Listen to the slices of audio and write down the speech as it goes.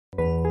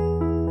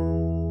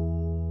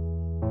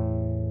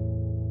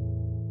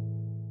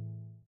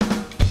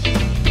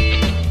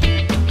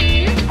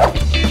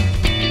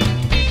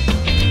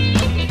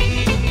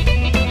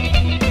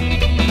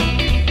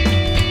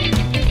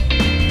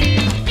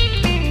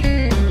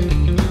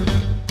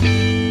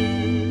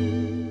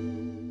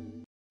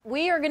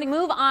going to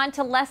move on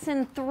to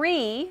lesson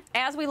 3.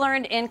 As we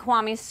learned in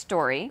Kwame's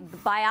story,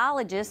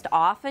 biologists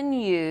often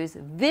use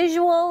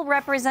visual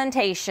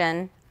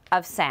representation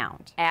of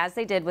sound, as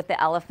they did with the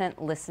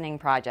elephant listening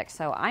project.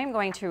 So I'm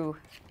going to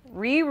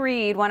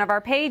reread one of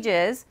our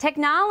pages.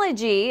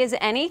 Technology is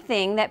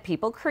anything that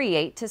people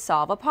create to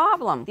solve a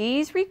problem.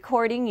 These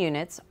recording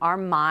units are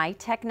my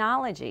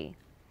technology.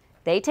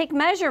 They take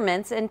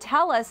measurements and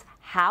tell us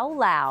how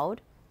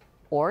loud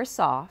or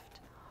soft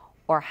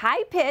or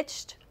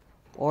high-pitched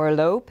or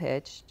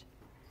low-pitched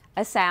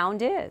a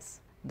sound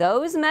is.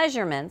 Those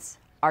measurements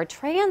are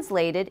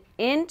translated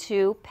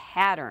into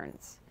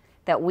patterns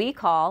that we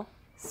call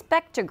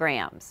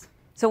spectrograms.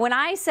 So when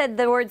I said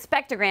the word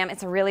spectrogram,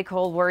 it's a really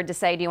cool word to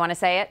say. Do you want to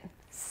say it?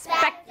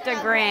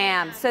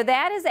 Spectrogram. So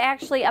that is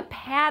actually a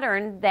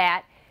pattern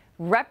that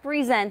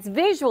represents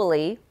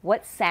visually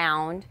what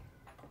sound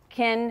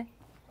can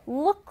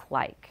look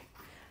like.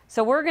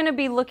 So we're going to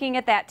be looking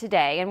at that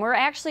today, and we're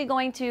actually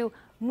going to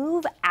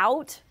move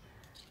out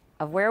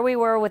of where we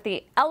were with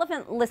the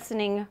elephant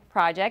listening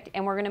project,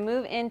 and we're going to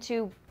move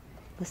into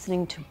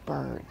listening to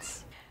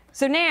birds.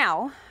 So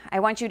now I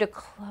want you to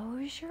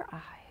close your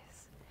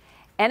eyes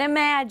and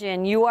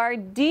imagine you are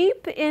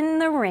deep in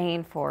the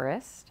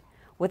rainforest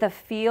with a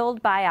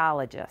field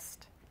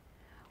biologist,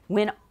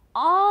 when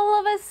all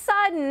of a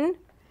sudden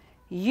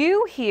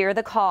you hear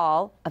the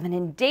call of an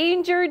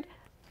endangered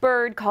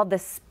bird called the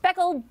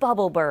speckled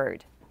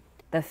bubblebird.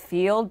 The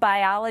field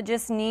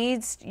biologist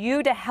needs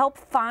you to help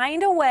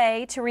find a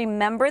way to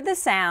remember the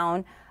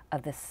sound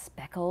of the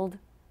speckled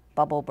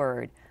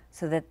bubblebird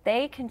so that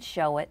they can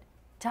show it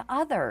to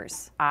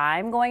others.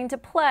 I'm going to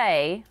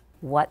play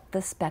what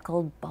the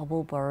speckled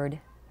bubblebird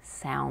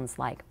sounds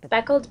like.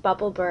 Speckled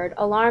bubblebird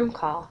alarm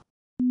call.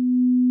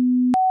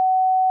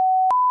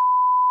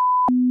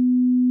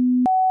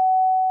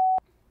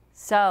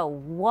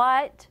 So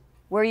what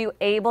were you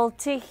able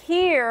to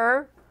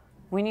hear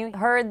when you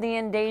heard the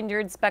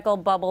endangered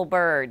speckled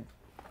bubblebird?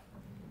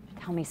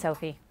 Tell me,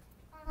 Sophie.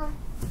 I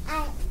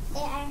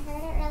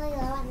heard it really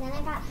low, and then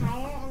it got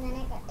higher, and then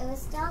it was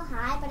still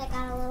high, but it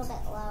got a little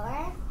bit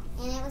lower,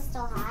 and it was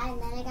still high,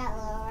 and then it got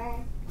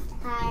lower,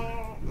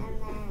 higher,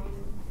 and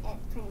then it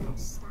pretty much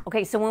stopped.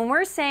 Okay, so when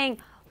we're saying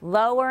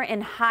lower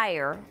and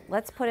higher,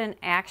 let's put an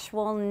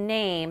actual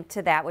name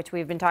to that, which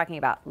we've been talking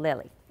about.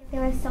 Lily.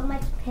 There was so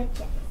much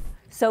pitches.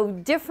 So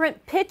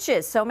different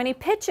pitches, so many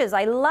pitches.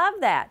 I love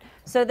that.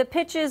 So the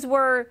pitches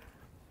were,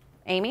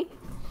 Amy?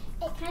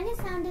 It kind of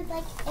sounded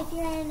like if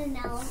you're in an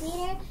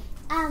elevator,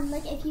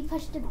 like if you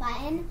pushed a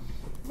button,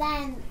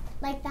 then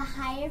like the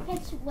higher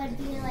pitch would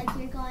be like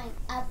you're going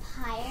up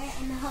higher,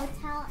 and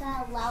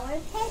the lower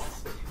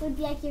pitch would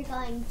be like you're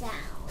going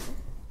down.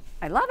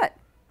 I love it.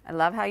 I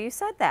love how you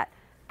said that.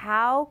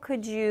 How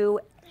could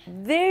you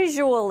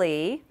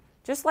visually,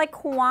 just like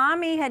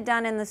Kwame had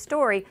done in the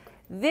story,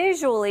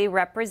 visually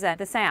represent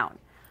the sound?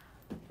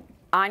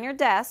 On your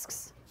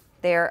desks,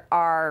 there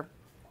are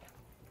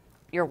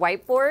your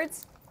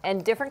whiteboards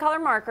and different color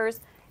markers.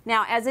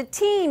 Now, as a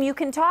team, you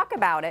can talk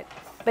about it,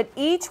 but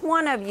each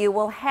one of you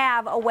will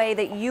have a way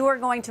that you are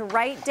going to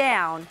write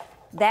down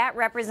that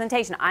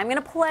representation. I'm going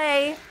to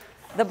play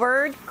the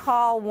bird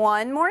call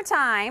one more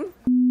time.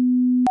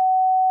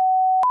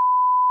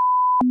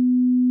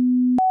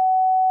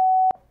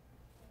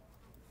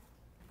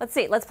 Let's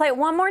see, let's play it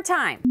one more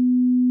time.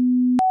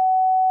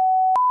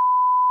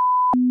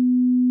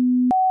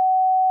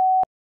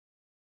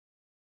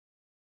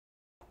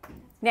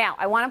 Now,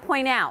 I want to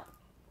point out,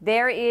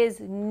 there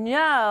is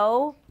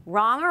no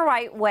wrong or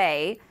right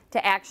way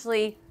to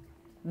actually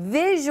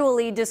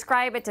visually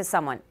describe it to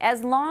someone,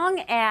 as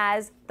long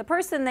as the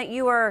person that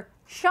you are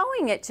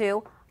showing it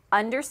to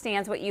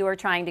understands what you are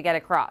trying to get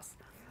across.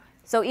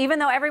 So even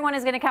though everyone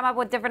is going to come up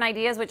with different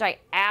ideas, which I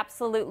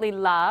absolutely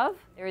love,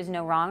 there is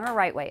no wrong or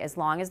right way, as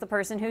long as the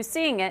person who's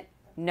seeing it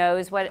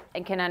knows what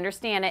and can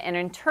understand it and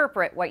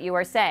interpret what you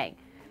are saying.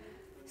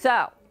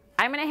 So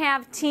I'm going to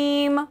have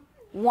team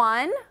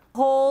 1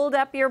 hold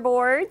up your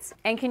boards,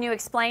 and can you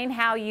explain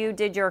how you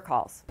did your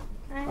calls?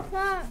 I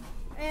thought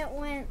it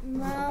went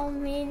low,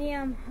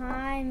 medium,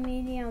 high,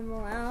 medium,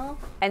 low.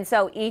 And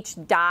so each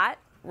dot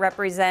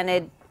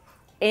represented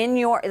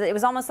it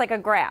was almost like a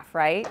graph,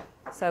 right?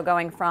 So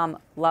going from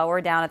lower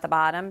down at the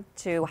bottom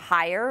to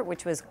higher,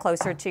 which was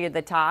closer to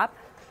the top.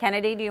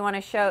 Kennedy, do you want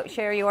to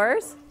share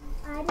yours?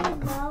 I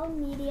did low,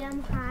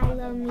 medium, high,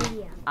 low,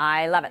 medium.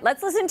 I love it.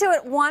 Let's listen to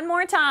it one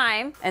more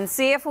time and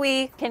see if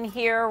we can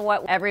hear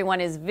what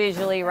everyone is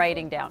visually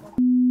writing down.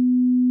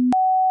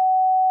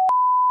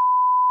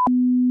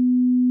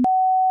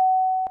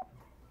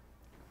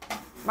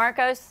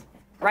 Marcos,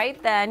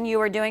 right then you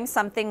were doing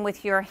something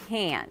with your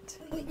hand.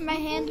 My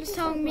hand was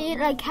telling me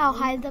like how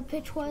high the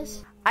pitch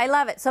was. I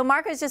love it. So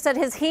Marcos just said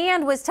his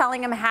hand was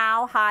telling him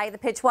how high the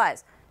pitch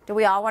was. Do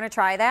we all want to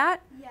try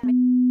that? Yeah.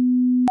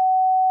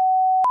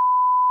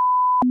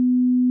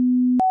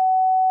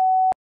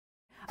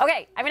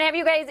 Okay, I'm going to have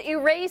you guys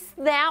erase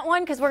that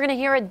one because we're going to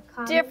hear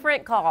a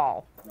different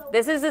call.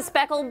 This is the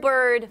speckled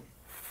bird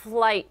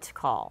flight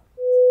call.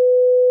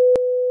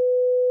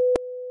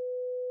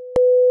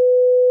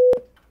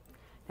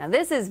 Now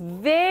this is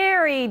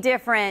very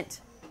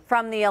different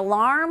from the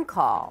alarm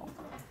call.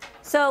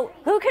 So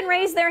who can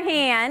raise their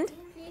hand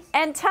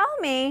and tell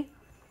me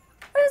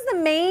what is the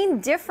main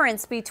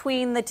difference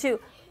between the two,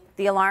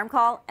 the alarm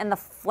call and the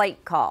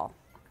flight call?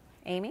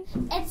 Amy?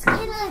 It's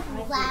kind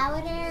of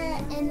louder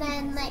and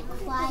then like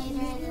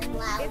quieter and then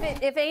louder.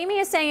 If Amy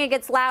is saying it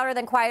gets louder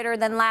than quieter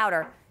than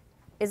louder,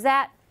 is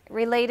that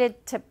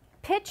related to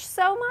pitch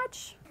so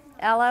much?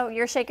 Ella,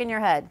 you're shaking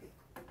your head.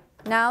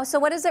 No? So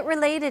what is it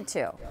related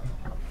to?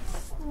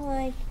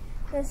 Like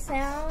the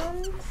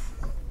sounds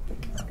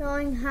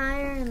going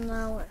higher and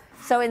lower.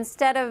 So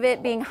instead of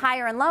it being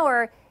higher and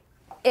lower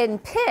in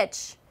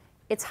pitch,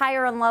 it's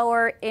higher and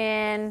lower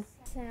in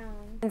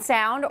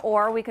sound,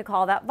 or we could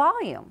call that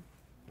volume.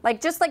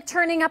 Like just like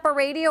turning up a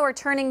radio or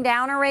turning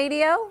down a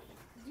radio,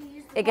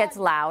 it gets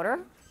louder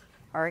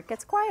or it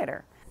gets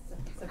quieter.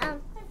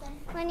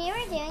 When you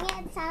were doing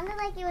it, it sounded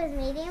like it was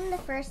medium the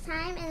first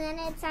time, and then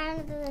it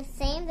sounded the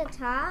same the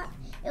top.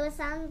 It would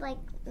sound like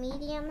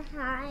medium,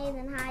 high,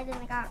 then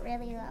it got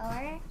really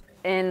lower.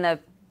 In the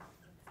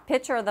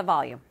pitch or the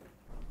volume?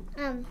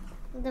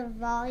 The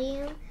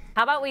volume.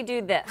 How about we do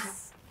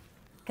this?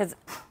 Because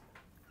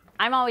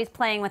I'm always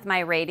playing with my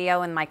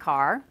radio in my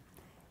car,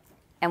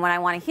 and when I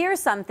want to hear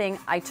something,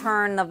 I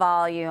turn the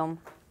volume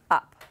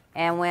up.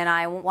 And when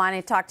I want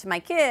to talk to my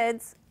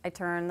kids, I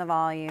turn the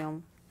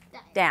volume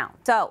down.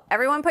 So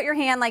everyone put your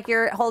hand like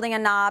you're holding a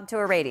knob to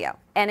a radio.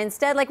 And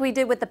instead, like we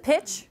did with the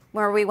pitch,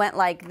 where we went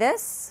like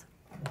this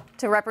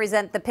to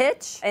represent the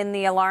pitch in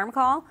the alarm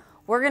call,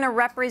 we're going to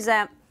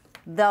represent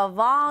the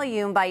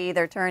volume by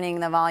either turning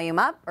the volume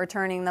up or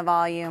turning the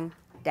volume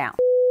down.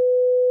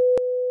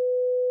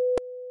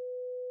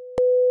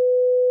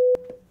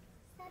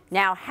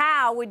 Now,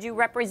 how would you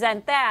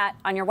represent that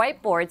on your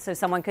whiteboard so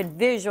someone could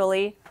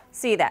visually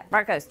see that?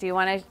 Marcos, do you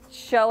want to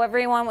show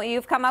everyone what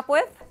you've come up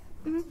with?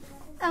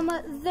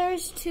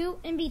 There's two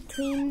in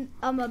between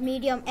a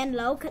medium and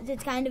low, because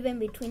it's kind of in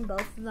between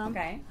both of them.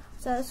 Okay.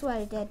 So that's what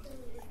I did.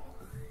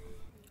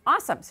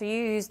 Awesome. So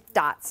you used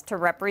dots to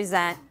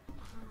represent.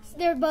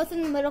 They're both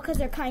in the middle because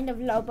they're kind of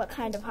low but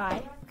kind of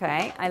high.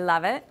 Okay, I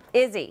love it.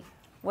 Izzy,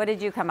 what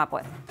did you come up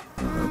with?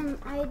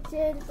 I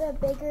did the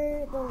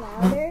bigger, the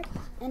louder,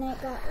 and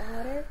it got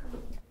louder.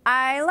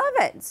 I love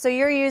it. So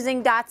you're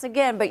using dots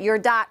again, but your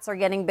dots are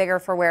getting bigger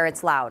for where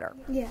it's louder.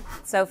 Yeah.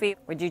 Sophie,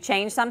 would you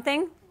change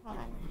something?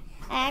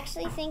 I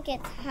actually think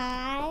it's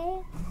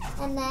high,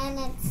 and then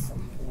it's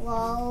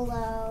low,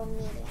 low,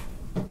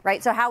 medium.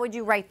 Right, so how would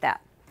you write that?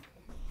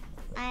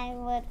 I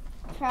would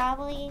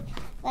probably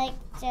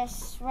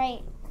just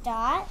write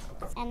dots,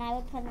 and I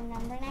would put a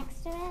number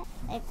next to it.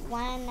 Like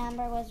one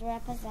number was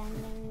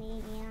representing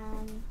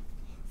medium,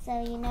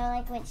 so you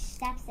know which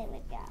steps it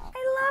would go.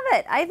 I love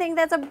it. I think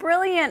that's a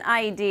brilliant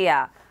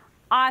idea.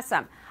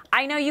 Awesome.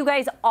 I know you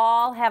guys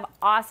all have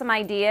awesome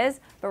ideas,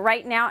 but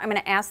right now I'm going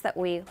to ask that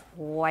we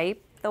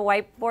wipe the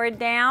whiteboard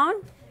down,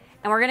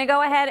 and we're going to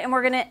go ahead and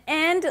we're going to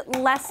end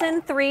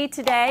lesson 3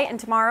 today, and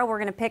tomorrow we're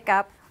going to pick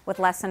up with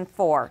lesson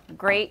 4.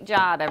 Great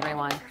job,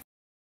 everyone.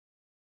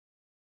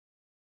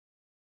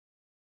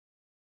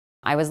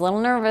 I was a little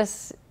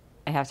nervous,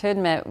 I have to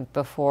admit,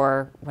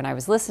 before when I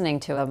was listening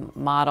to a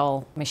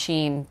model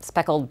machine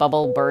speckled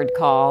bubble bird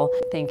call,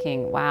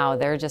 thinking, wow,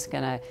 they're just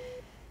going to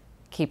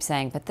keep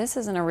saying, but this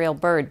isn't a real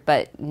bird.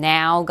 But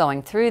now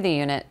going through the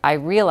unit, I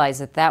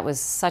realized that that was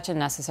such a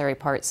necessary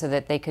part so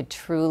that they could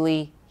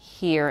truly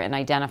hear and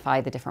identify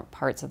the different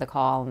parts of the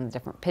call and the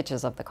different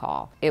pitches of the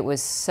call. It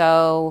was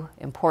so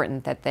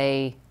important that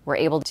they were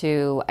able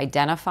to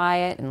identify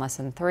it in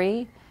lesson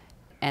 3,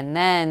 and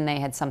then they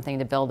had something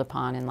to build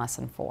upon in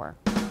lesson 4.